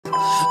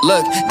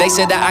Look, they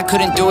said that I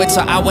couldn't do it,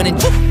 so I went and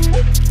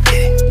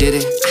did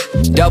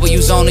it.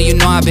 W's only, you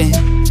know I've been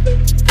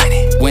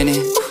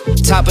winning.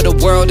 Top of the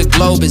world, the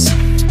globe is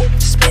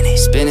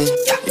spinning.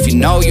 If you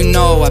know, you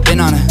know I've been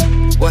on a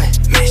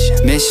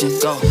mission.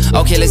 Go.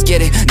 Okay, let's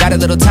get it. Got a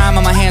little time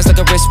on my hands like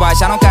a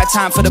wristwatch. I don't got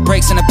time for the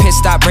brakes and the pit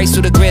stop. Race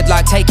through the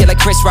gridlock, take it like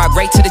Chris Rock.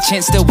 Right to the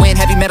chin, still win.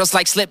 Heavy metals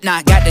like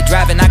Slipknot. Got the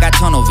driving, I got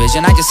tunnel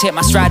vision. I just hit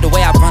my stride the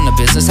way I run the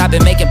business. I've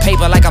been making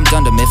paper like I'm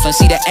Dunder Mifflin.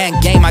 See the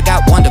end game, I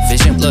got one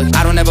division. Look,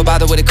 I don't ever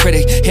bother with a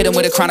critic. Hit him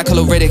with a chronicle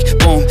of Riddick.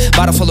 Boom,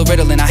 bottle full of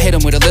Ritalin. I hit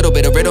him with a little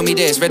bit of riddle me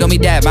this, riddle me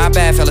that. My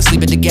bad, fell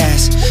asleep at the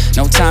gas.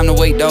 No time to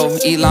wait though.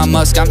 Elon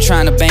Musk, I'm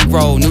trying to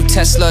bankroll. New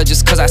Tesla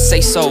just cause I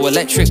say so.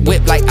 Electric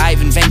whip like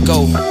Ivan Van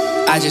Gogh.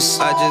 I just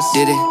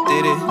did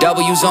it.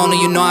 W's only,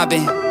 you know I've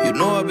been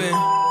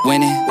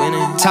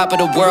winning. Top of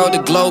the world,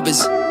 the globe is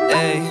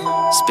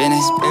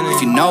spinning.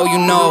 If you know, you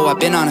know I've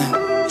been on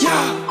a